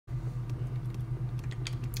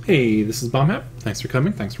Hey, this is Bomhab. Thanks for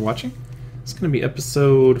coming. Thanks for watching. It's going to be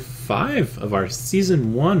episode 5 of our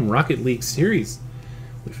Season 1 Rocket League series.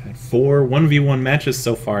 We've had 4 1v1 matches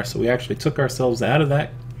so far, so we actually took ourselves out of that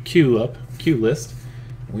queue list.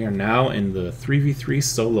 We are now in the 3v3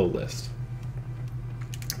 solo list.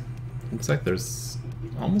 Looks like there's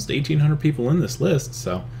almost 1,800 people in this list,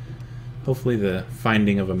 so hopefully the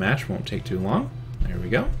finding of a match won't take too long. There we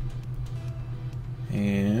go.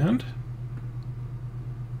 And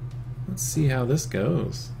let's see how this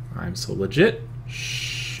goes. I'm so legit.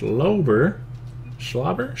 Schlober.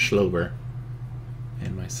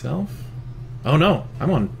 And myself. Oh no,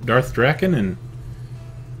 I'm on Darth Draken and...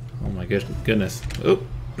 oh my goodness. Oh,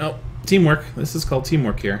 no. Teamwork. This is called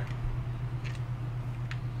teamwork here.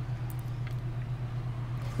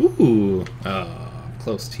 Ooh. Oh,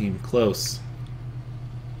 close team, close.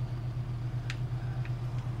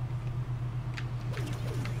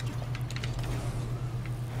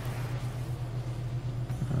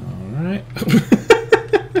 Alright.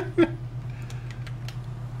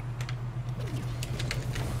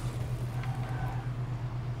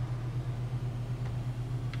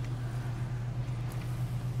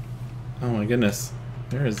 Oh my goodness.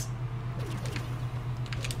 There is...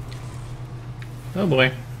 oh boy.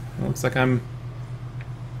 It looks like I'm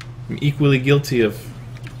equally guilty of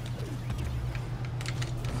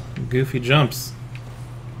goofy jumps.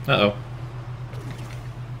 Uh-oh.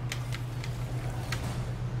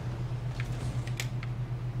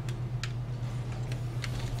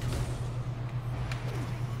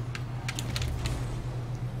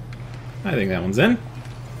 I think that one's in.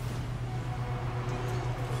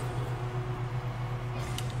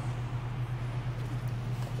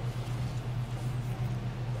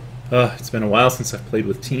 It's been a while since I've played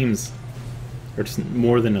with teams, or just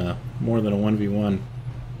more than a 1v1.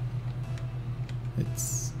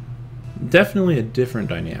 It's definitely a different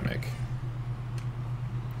dynamic.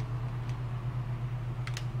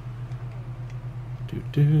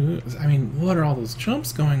 I mean, what are all those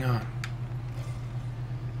jumps going on?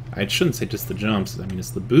 I shouldn't say just the jumps. I mean,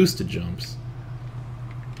 it's the boosted jumps.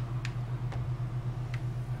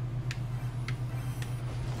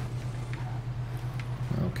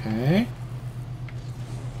 Okay.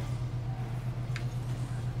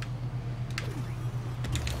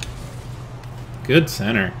 Good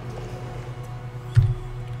center.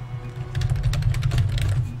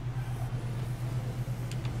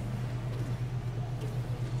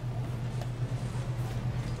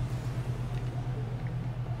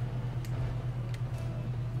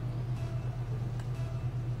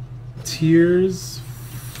 Tears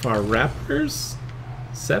for Rappers?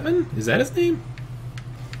 7? Is that his name?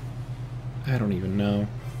 I don't even know.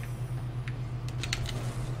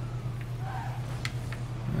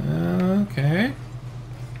 Okay.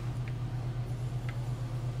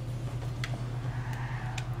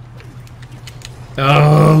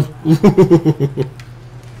 Oh!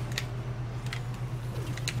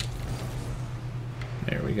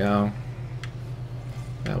 There we go.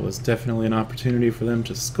 That was definitely an opportunity for them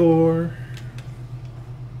to score.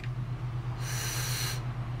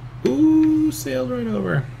 Ooh, sailed right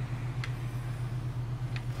over.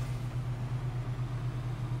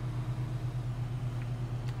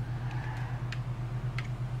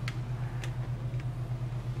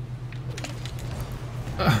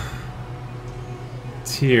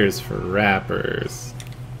 Tears for Rappers.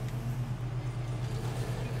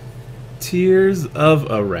 Tears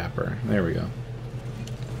of a Rapper. There we go.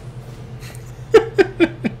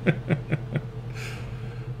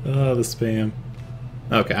 Oh, the spam.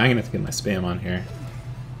 Okay, I'm gonna have to get my spam on here.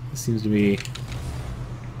 This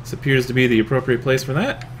appears to be the appropriate place for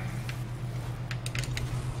that.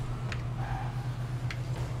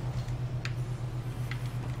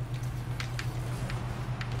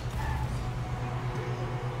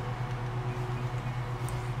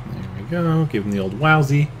 Go, give him the old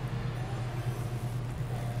wowsy.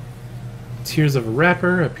 Tears of a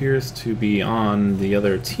Rapper appears to be on the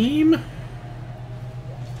other team.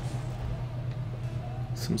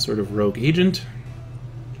 Some sort of rogue agent.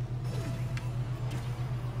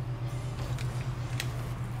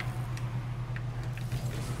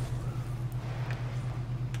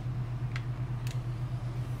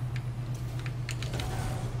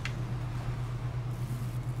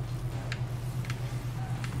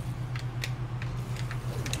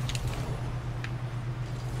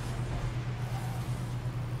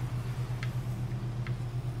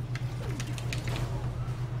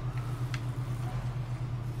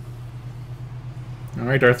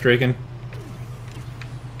 Alright, Darth Draken.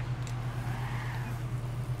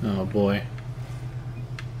 Oh boy.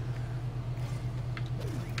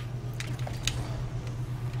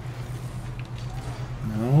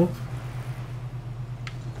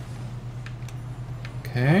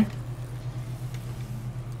 Okay.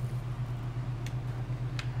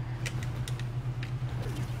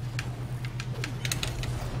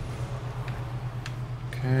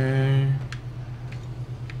 Okay.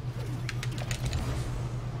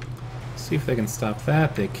 See if they can stop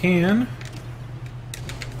that. They can.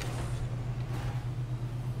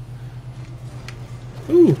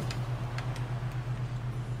 Ooh.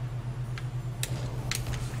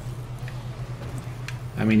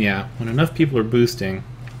 I mean, yeah, when enough people are boosting,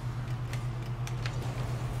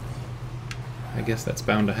 I guess that's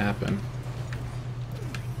bound to happen.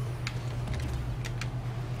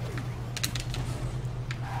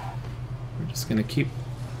 We're just gonna keep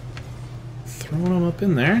throwing them up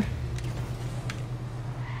in there.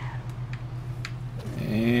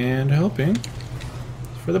 And hoping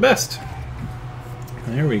for the best.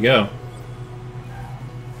 There we go.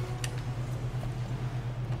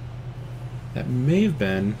 That may have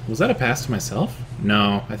been... Was that a pass to myself?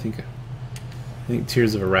 No, I think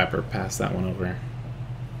Tears of a Rapper passed that one over.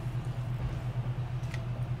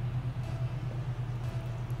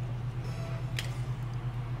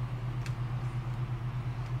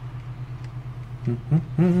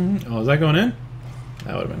 Oh, is that going in?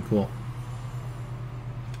 That would have been cool.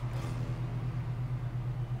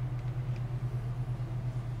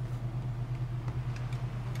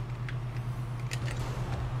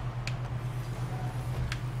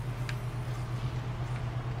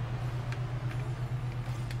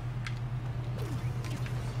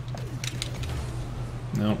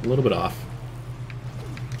 No, a little bit off.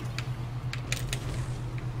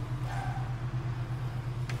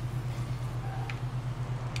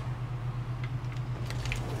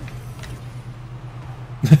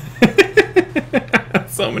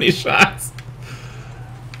 So many shots.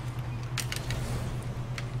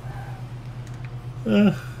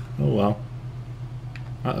 Oh well.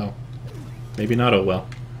 Uh-oh. Maybe not oh well.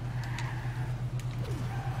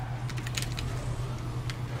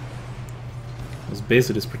 I was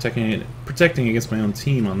basically just protecting against my own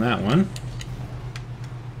team on that one.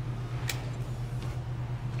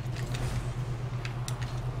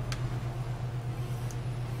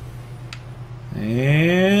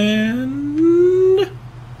 And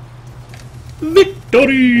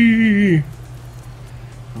victory!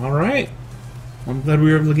 Alright. I'm glad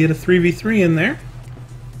we were able to get a 3v3 in there.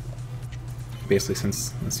 Basically, since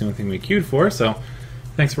that's the only thing we queued for, so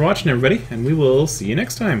thanks for watching, everybody, and we will see you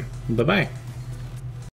next time. Bye-bye.